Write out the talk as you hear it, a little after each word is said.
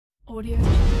Audio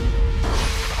Jungle.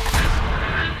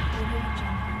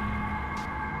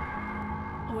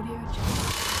 Audio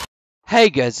Jungle. Hey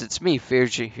guys, it's me,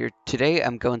 Fearagen here. Today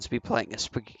I'm going to be playing a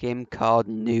spooky game called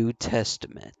New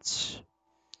Testament.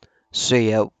 So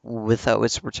yeah, without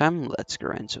wasting more time, let's get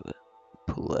right into it.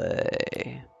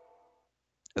 Play.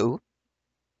 Oh,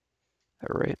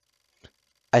 alright.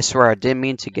 I swear I didn't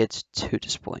mean to get to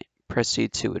this point.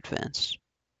 Proceed to advance.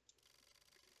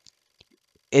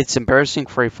 It's embarrassing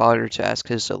for a father to ask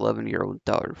his 11-year-old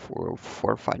daughter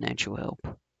for financial help. Yeah,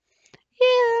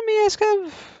 I mean, it's kind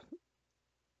of...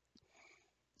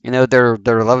 You know, they're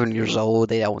 11 years old,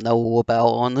 they don't know about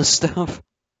all this stuff.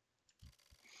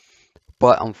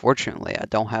 But unfortunately, I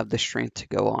don't have the strength to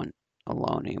go on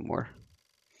alone anymore.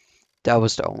 That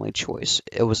was the only choice.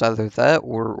 It was either that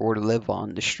or live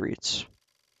on the streets.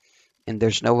 And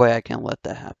there's no way I can let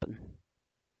that happen.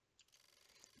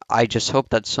 I just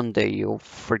hope that someday you'll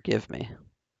forgive me.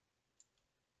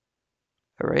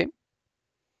 Alright?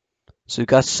 So we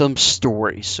got some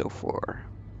stories so far.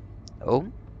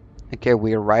 Oh? Okay,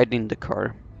 we are riding the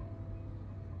car.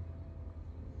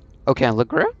 Okay,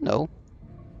 look around? No.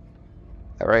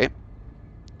 Alright.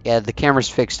 Yeah, the camera's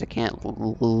fixed. I can't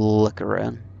look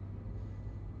around.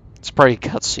 It's probably a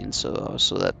cutscene,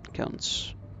 so that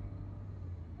counts.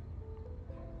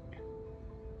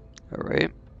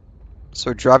 Alright.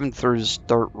 So we're driving through this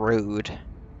dirt road.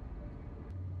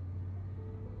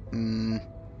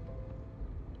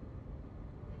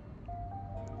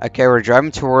 Okay, we're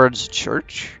driving towards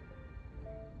church.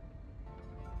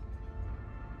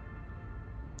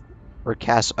 Or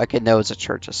castle. Okay, no, it's a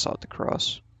church. I saw the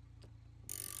cross.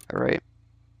 Alright.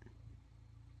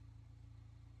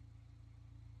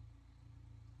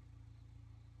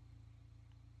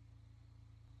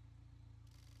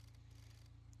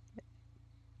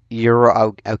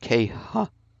 You're okay, huh?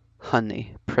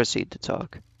 Honey, proceed to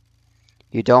talk.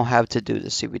 You don't have to do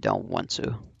this if you don't want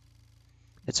to.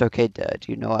 It's okay, Dad.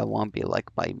 You know I want to be like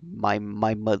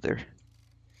my mother.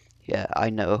 Yeah,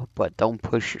 I know, but don't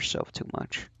push yourself too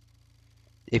much.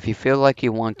 If you feel like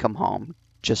you want to come home,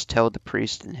 just tell the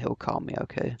priest and he'll call me,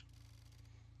 okay?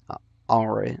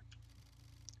 Alright.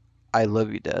 I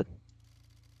love you, Dad.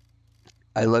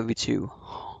 I love you too,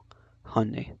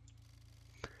 honey.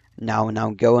 Now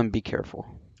go and be careful.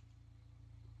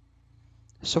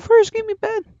 So far, it's gonna be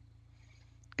bad.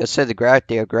 Gotta say the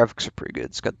graphics are pretty good.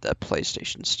 It's got that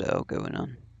PlayStation style going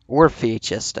on, or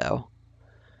VHS style.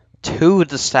 Two of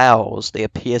the styles, the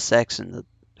PSX and the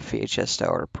VHS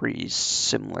style, are pretty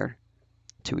similar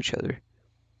to each other.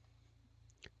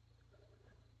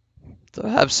 So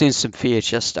I've seen some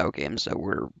VHS style games that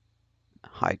were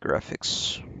high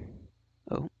graphics.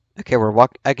 Oh, okay, we're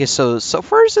walking. I guess so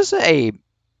far, this is a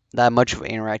not much of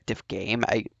an interactive game.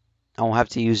 I don't have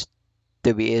to use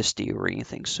WASD or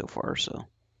anything so far, so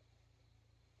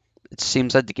it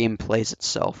seems like the game plays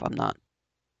itself. I'm not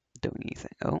doing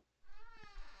anything. Oh,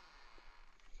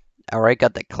 alright,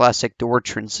 got that classic door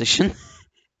transition.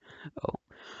 Oh,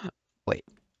 wait.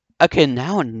 Okay,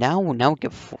 now we can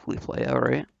fully play.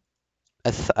 Alright.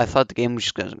 I thought the game was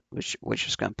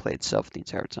just gonna play itself the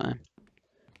entire time.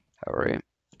 Alright.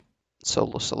 So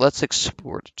let's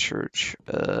explore the church.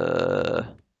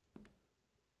 I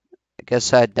guess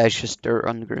that's just dirt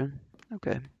on the ground.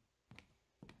 Okay.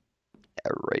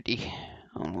 Alrighty. I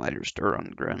don't know why there's dirt on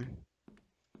the ground.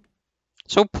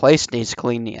 So place needs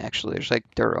cleaning actually. There's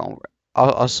like dirt all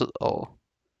also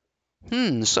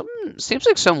something seems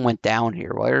like something went down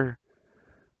here. Why are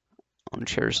on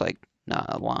chairs like not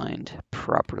aligned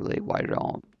properly? Why are it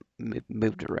all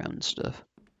moved around and stuff?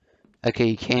 Okay,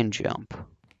 you can jump.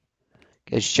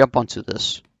 Okay, let's jump onto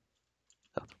this.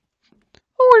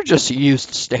 Oh, we're just used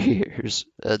to stairs.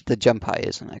 The jump height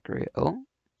isn't that great. Oh,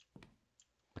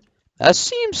 that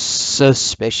seems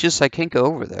suspicious. I can't go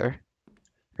over there.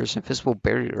 There's an invisible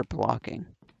barrier blocking.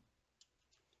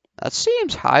 That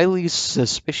seems highly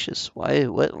suspicious. Why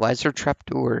is there a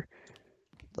trapdoor?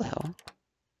 The hell?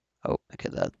 Oh, okay,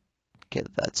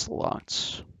 that's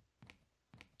locked.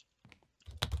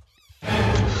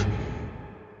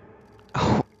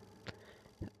 Oh,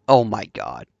 oh my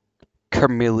God,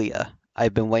 Camellia!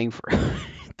 I've been waiting for.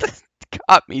 That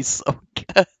got me so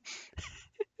good.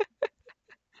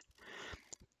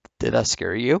 Did I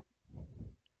scare you?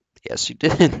 Yes, you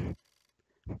did.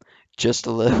 Just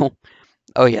a little.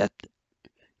 Oh yeah,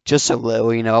 just a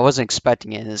little. You know, I wasn't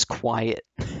expecting it. It's quiet.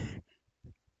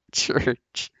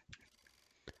 Church.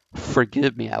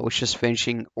 Forgive me. I was just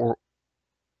finishing or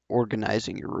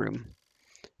organizing your room.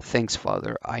 Thanks,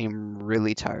 Father. I am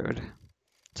really tired.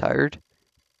 Tired?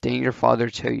 Didn't your father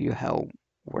tell you how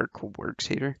work works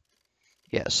here?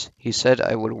 Yes, he said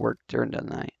I would work during the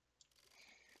night.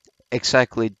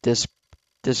 exactly this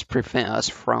prevent us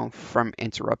from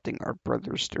interrupting our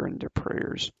brothers during their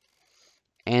prayers.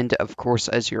 And of course,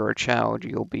 as you're a child,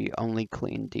 you'll be only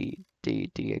clean the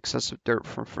excessive dirt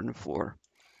from the floor.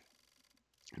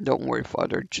 Don't worry,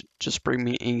 Father. Just bring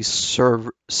me any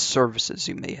services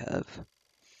you may have.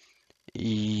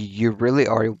 You really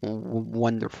are a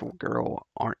wonderful girl,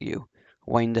 aren't you?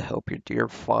 Wanting to help your dear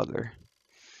father.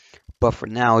 But for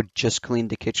now, just clean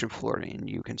the kitchen floor and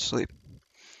you can sleep.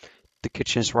 The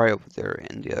kitchen is right over there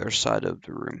in the other side of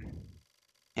the room.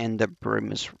 And the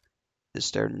broom is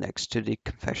there next to the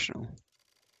confessional.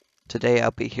 Today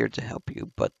I'll be here to help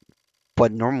you, but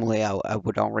normally I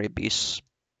would already be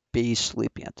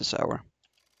sleeping at this hour.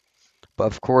 But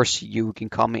of course, you can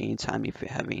call me anytime if you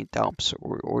have any doubts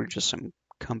or just some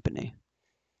company.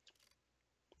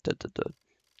 Duh, duh,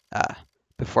 duh.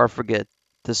 Before I forget,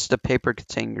 this is the paper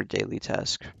containing your daily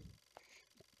task.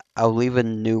 I'll leave a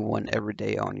new one every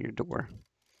day on your door.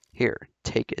 Here,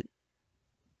 take it.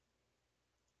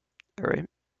 Alright.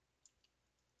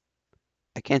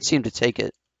 I can't seem to take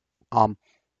it.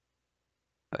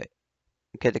 Wait.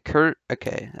 Okay,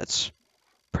 okay, that's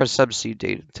press substitute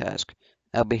data task.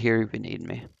 I'll be here if you need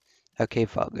me. Okay,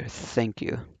 Father, thank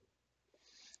you.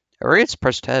 Alright, let's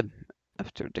press tab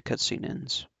after the cutscene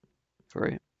ends.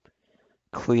 Alright.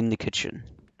 Clean the kitchen.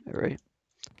 Alright.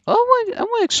 Oh, I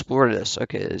want to explore this.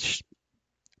 Okay,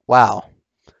 wow.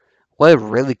 What a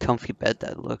really comfy bed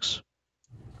that looks.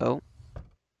 Oh.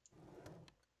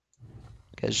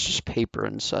 Okay, it's just paper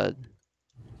inside.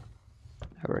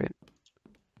 Alright.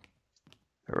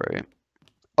 Alright.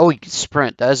 Oh, you can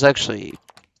sprint. That is actually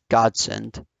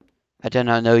godsend. I did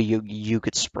not know you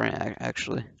could sprint,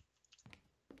 actually.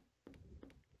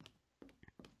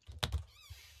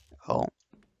 Oh.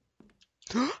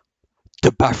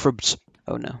 The bathrooms!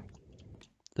 Oh no.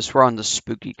 This is where on the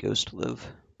spooky ghost live.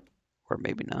 Or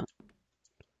maybe not.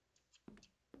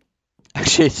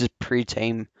 Actually, it's pretty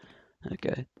tame.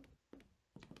 Okay.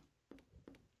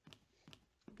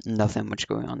 Nothing much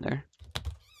going on there.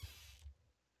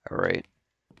 Alright.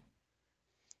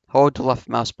 Hold the left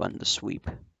mouse button to sweep.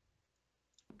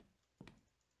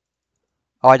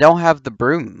 Oh, I don't have the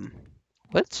broom.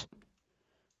 What?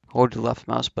 Hold the left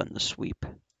mouse button to sweep.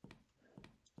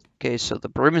 Okay, so the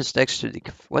broom is next to the...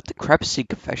 What the crap is the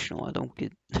confessional? I don't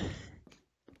get...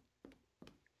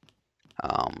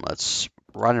 Let's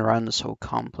run around this whole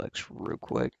complex real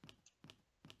quick.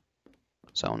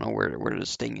 So I don't know where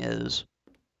this thing is.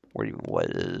 Or even what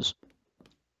it is.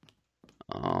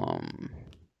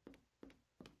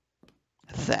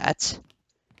 That?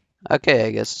 Okay,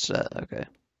 I guess it's that. Okay.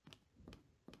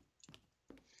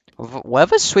 What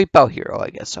if I sweep out here? Oh, I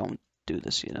guess I don't do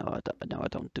this, you know. I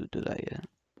don't do that yet.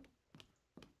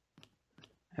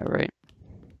 Alright.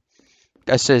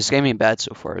 I said this game ain't bad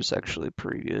so far. It's actually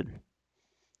pretty good.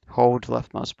 Hold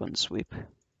left mouse button sweep.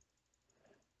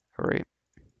 Alright.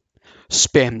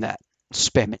 Spam that.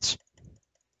 Spam it.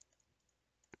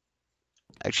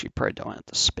 Actually, you probably don't have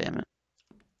to spam it.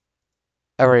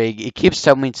 Alright, it keeps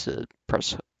telling me to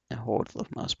press and hold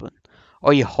left mouse button.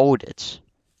 Oh, you hold it.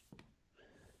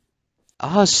 Oh,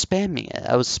 I was spamming it.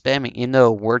 I was spamming. You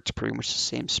know, it worked pretty much the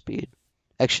same speed.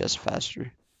 Actually, that's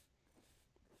faster.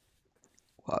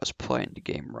 Well, I was playing the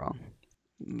game wrong.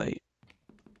 Mate.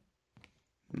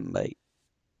 I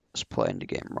was playing the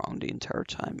game wrong the entire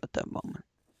time at that moment.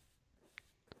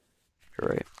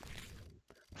 Alright.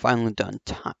 Finally done.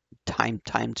 Time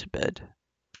to bed.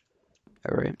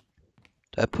 Alright.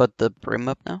 Do I put the brim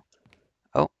up now?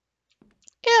 Oh.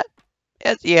 Yeah,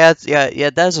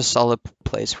 that's a solid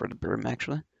place for the brim,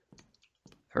 actually.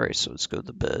 Alright, so let's go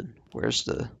to bed. Where's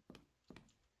that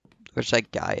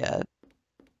guy at?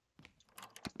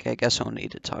 Okay, I guess I'll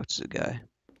need to talk to the guy.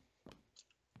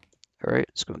 Alright,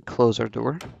 let's go and close our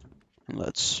door. And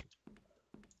let's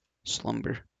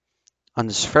slumber on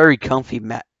this very comfy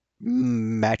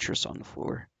mattress on the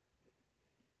floor.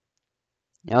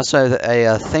 And also,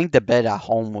 I think the bed at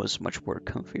home was much more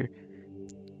comfier.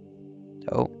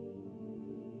 Oh.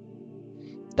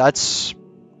 That's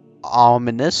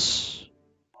ominous.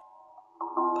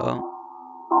 Oh.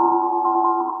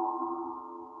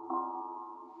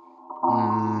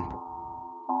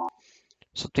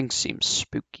 Something seems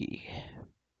spooky.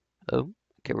 Oh.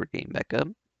 Okay, we're getting back up.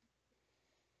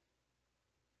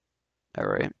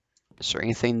 Alright. Is there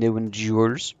anything new in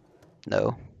drawers?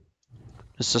 No.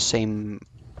 It's the same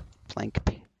blank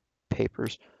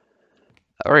papers.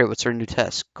 Alright, what's our new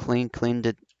task? Clean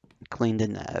the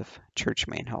nav. Church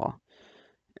main hall.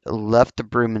 Left the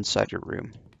broom inside your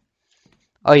room.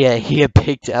 Oh yeah, he had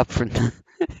picked up from the...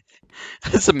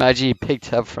 Just imagine he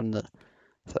picked up from the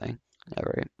thing.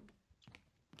 Alright.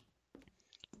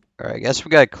 Alright, I guess we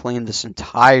gotta clean this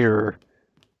entire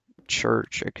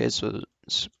church. Okay, so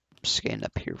let's scan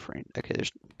up here for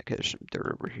there's some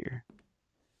dirt over here.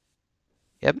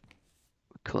 Yep,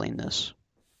 clean this.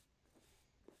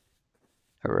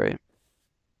 Alright.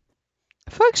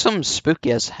 I feel like something spooky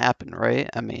has happened, right?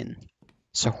 I mean,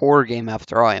 it's a horror game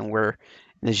after all, and we're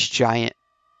in this giant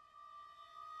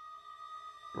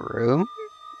room.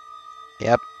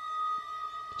 Yep.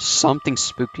 Something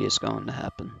spooky is going to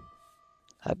happen.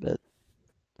 I bet.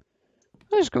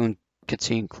 I'm just going to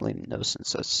continue cleaning those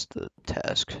since that's the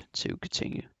task to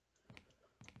continue.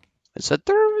 Is that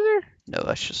dirt over there? No,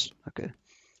 that's just okay.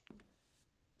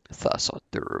 I thought I saw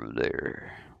dirt over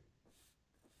there.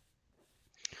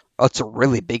 Oh, it's a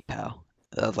really big pal.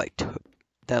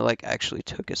 That actually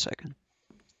took a second.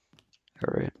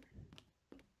 All right.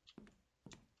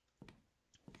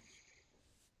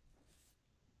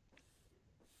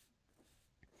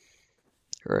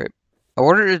 All right. I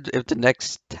wondered if the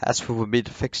next task would be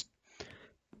to fix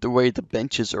the way the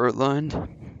benches are aligned.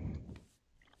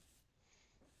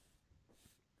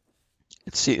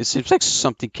 It seems like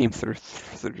something came through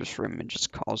this room and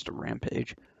just caused a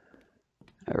rampage.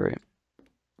 All right.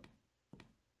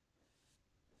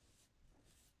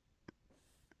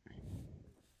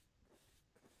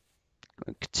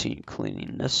 Going to continue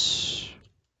cleaning this.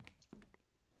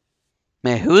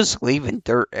 Man, who is leaving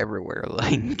dirt everywhere?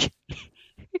 Like,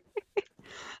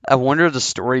 I wonder the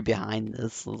story behind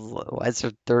this. Why is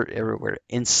there dirt everywhere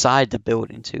inside the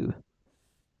building too?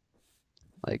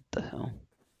 Like the hell?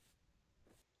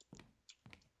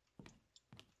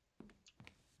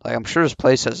 Like, I'm sure this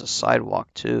place has a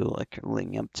sidewalk too, like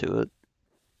leading up to it.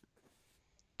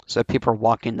 So people are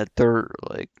walking the dirt,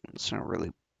 like it's not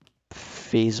really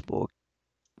feasible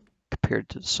compared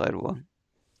to the sidewalk.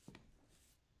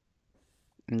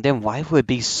 And then why would it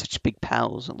be such big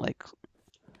piles in like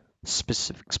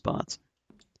specific spots?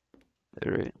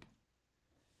 Alright.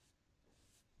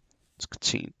 Let's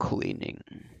continue cleaning.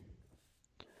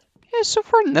 Yeah, so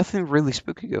far nothing really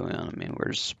spooky going on. I mean,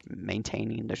 we're just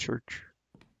maintaining the church.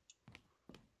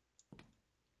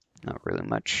 Not really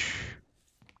much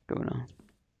going on.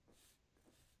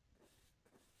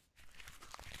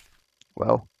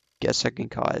 Well, guess I can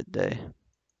call it a day.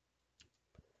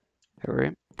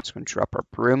 Alright, just gonna drop our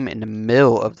broom in the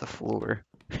middle of the floor.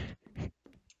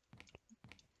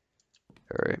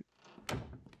 Alright.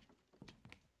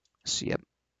 So, yep.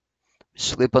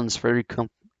 Sleep on this very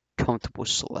comfortable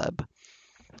slab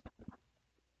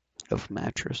of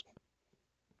mattress.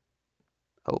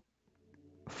 Oh,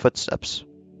 footsteps.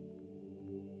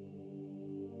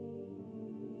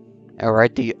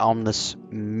 Alright, the ominous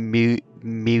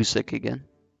music again.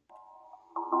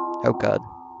 Oh god.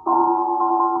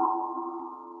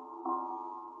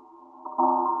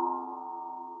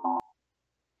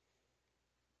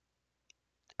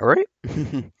 Alright.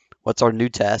 What's our new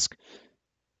task?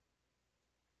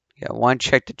 Yeah, I want to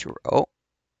check the drawer. Oh,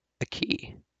 a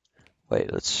key.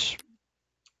 Wait, let's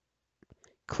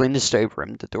clean the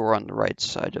stateroom, the door on the right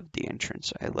side of the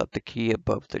entrance. I left the key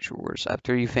above the drawers.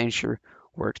 After you finish your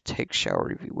work, take a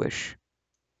shower if you wish.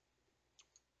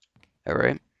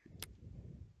 Alright.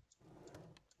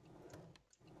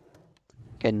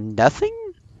 Okay,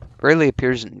 nothing really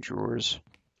appears in the drawers.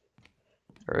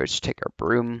 Alright, let's take our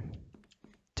broom.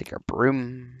 Take our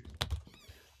broom.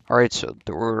 Alright, so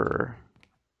door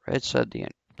right side the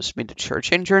this be the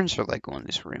church entrance or like one of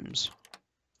these rooms?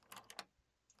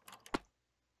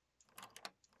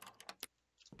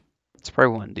 It's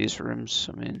probably one of these rooms,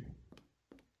 I mean.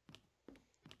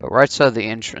 But right side of the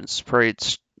entrance, probably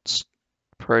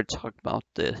talk about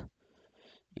the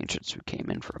entrance we came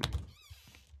in from.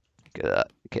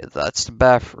 Okay, that's the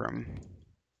bathroom.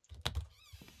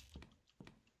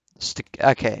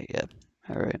 Okay, yeah.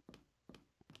 Alright.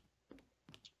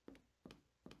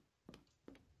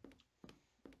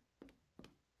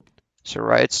 So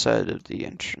right side of the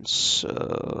entrance.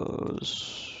 So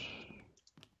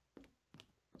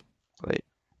wait.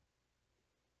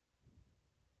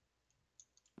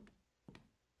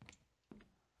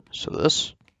 So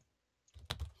this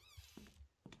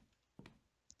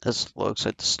looks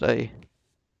like the stay.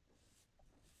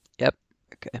 Yep.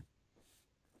 Okay.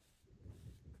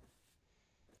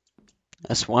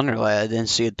 That's wonder why I didn't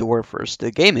see a door first.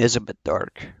 The game is a bit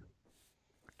dark,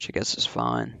 which I guess is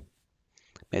fine.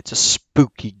 It's a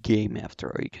spooky game after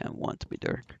all. You kind of want it to be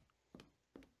dark.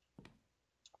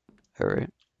 Alright.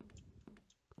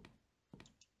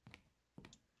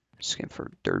 Just looking for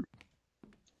dirt.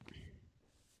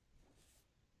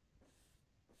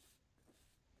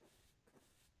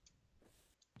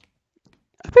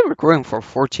 I've been recording for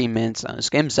 14 minutes now. This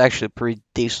game is actually pretty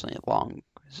decently long.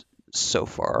 so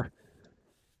far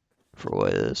for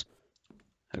what it is.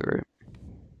 Alright.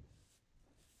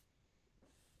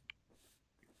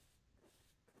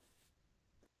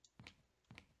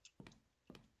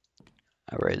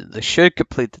 Alright, they should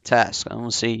complete the task. I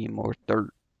don't see any more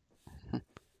dirt.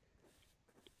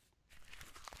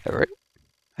 Alright.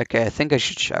 Okay, I think I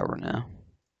should shower now.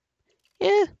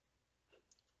 Yeah.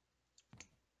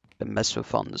 Been messing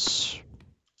with on this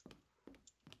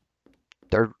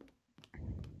dirt.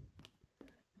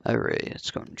 Alright,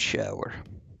 let's go and shower.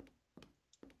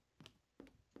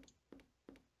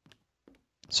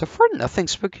 So far, nothing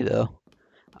spooky though.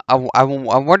 I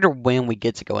wonder when we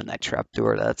get to go in that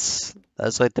trapdoor. That's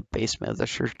like the basement of the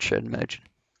church, I'd imagine.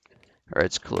 Alright,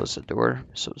 let's close the door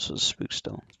so the spooks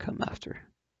don't come after.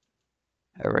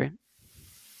 Alright.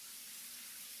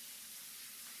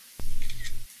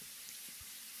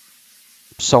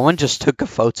 Someone just took a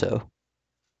photo.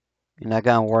 You're not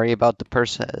gonna worry about the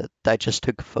person that just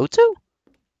took a photo?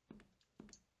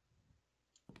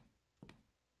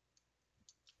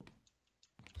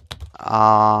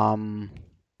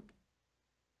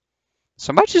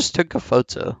 Somebody just took a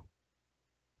photo.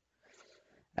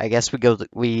 I guess we go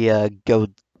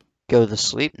to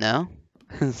sleep now.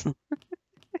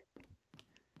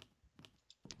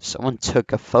 Someone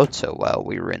took a photo while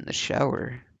we were in the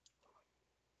shower.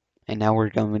 And now we're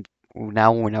going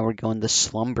to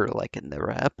slumber like it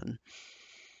never happened.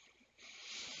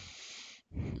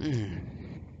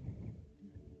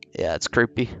 Yeah, it's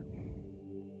creepy.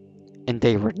 And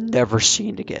they were never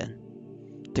seen again.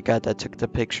 The guy that took the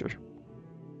picture.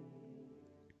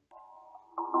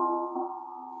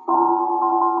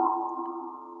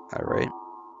 Alright.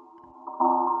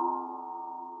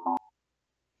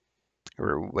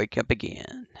 We're wake up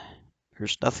again.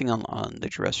 There's nothing on the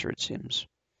dresser, it seems.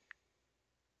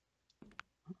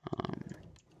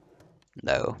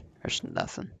 No, there's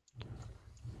nothing.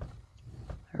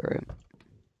 Alright.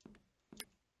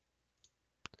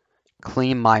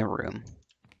 Clean my room.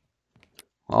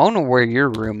 Well, I don't know where your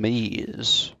room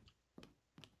is.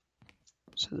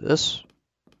 So this.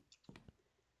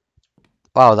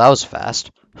 Wow, that was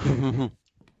fast.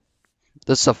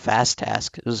 This is a fast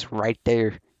task. It was right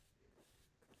there.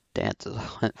 They had to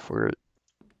hunt for it.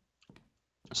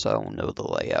 So I don't know the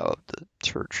layout of the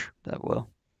church that well.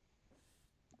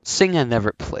 Seeing I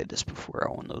never played this before,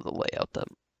 I don't know the layout that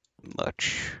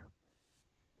much.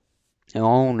 And I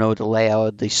don't know the layout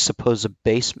of the supposed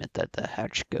basement that the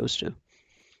hatch goes to.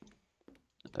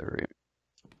 Alright.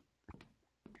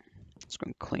 Let's go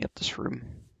and clean up this room.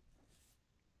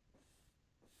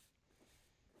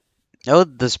 Oh,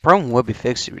 this problem would be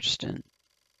fixed if we just didn't.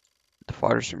 The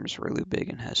father's room is really big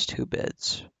and has 2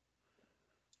 beds.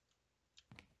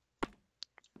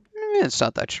 It's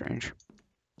not that strange.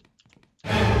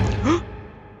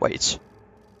 Wait.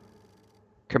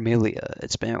 Camellia,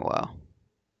 it's been a while.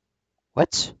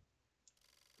 What?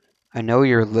 I know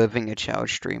you're living a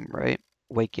child's dream, right?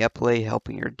 Wake up late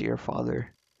helping your dear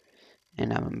father.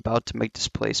 And I'm about to make this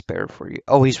place better for you.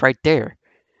 Oh, he's right there.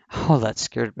 Oh, that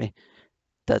scared me.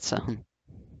 That's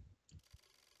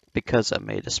because I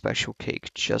made a special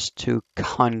cake just to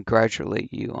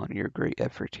congratulate you on your great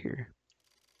effort here.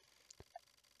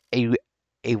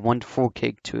 A wonderful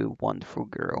cake to a wonderful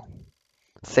girl.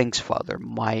 Thanks, Father.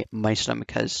 My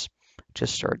stomach has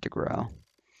just started to growl.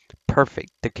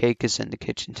 Perfect. The cake is in the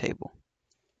kitchen table.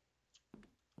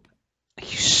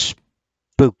 You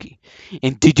spooky.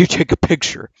 And did you take a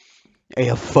picture?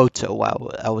 A photo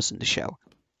while I was in the shower.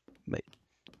 Wait.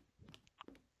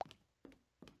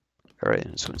 Alright,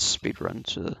 let's go speed run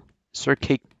to. Is there a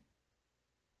cake?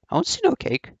 I don't see no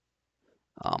cake.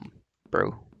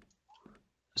 Bro.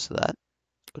 What's that?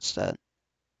 What's that?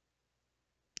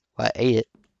 Well, I ate it.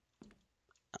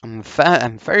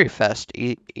 I'm very fast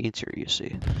eater, you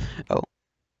see. Oh.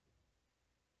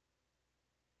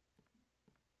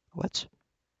 What?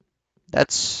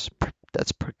 That's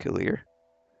peculiar.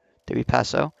 Did we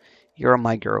pass out? You're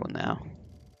my girl now.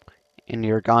 And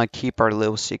you're gonna keep our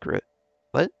little secret.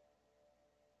 What?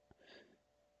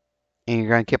 And you're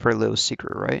gonna keep our little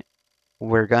secret, right?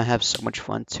 We're gonna have so much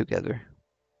fun together.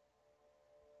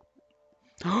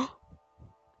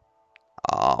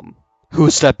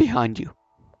 Who's that behind you?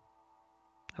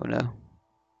 Oh no.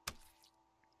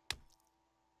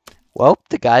 Well,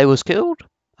 the guy was killed.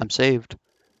 I'm saved.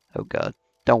 Oh god.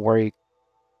 Don't worry,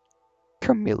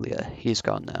 Camellia. He's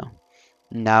gone now.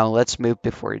 Now let's move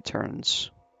before he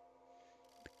turns.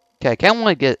 Okay, I can't want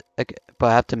to get... Okay, but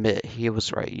I have to admit, he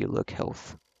was right. You look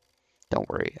health. Don't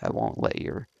worry, I won't let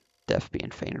your death be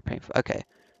in faint or painful. Okay.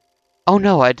 Oh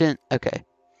no, I didn't... Okay.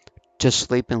 Just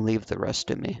sleep and leave the rest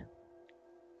to me.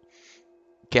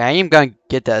 Okay, I am gonna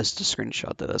get that as the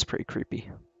screenshot though. That's pretty creepy.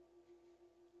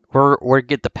 Or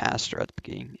get the pastor at the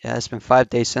beginning. It has been 5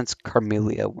 days since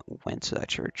Carmelia went to that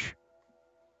church.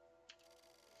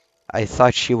 I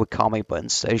thought she would call me, but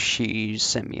instead she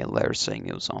sent me a letter saying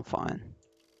it was all fine.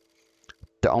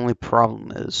 The only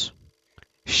problem is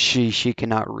she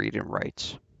cannot read and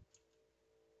write.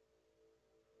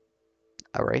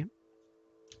 Alright.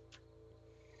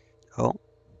 Oh.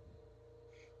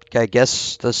 Okay, I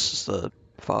guess this is the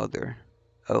father.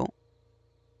 Oh.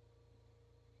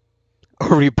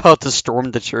 Are we about to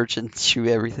storm the church and shoot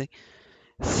everything?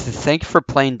 Thank you for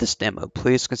playing this demo.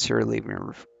 Please consider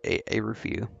leaving a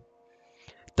review.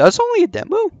 That's only a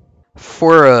demo?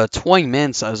 For 20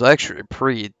 minutes, that was actually a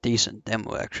pretty decent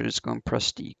demo, actually. Just going to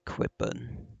press the quit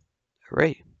button.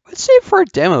 Alright. I'd say for a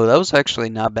demo, that was actually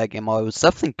not a bad game. It was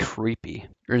definitely creepy.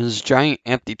 There's this giant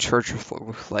empty church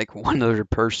with like one other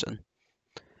person.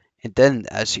 And then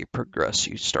as you progress,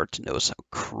 you start to notice how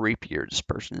creepier this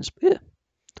person is. But yeah,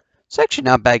 it's actually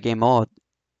not a bad game at all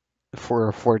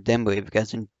for a demo. If you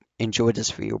guys enjoyed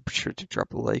this video, be sure to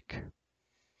drop a like,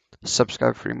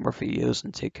 subscribe for more videos,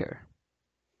 and take care.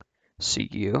 See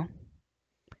you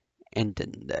in the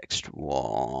next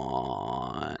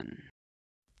one.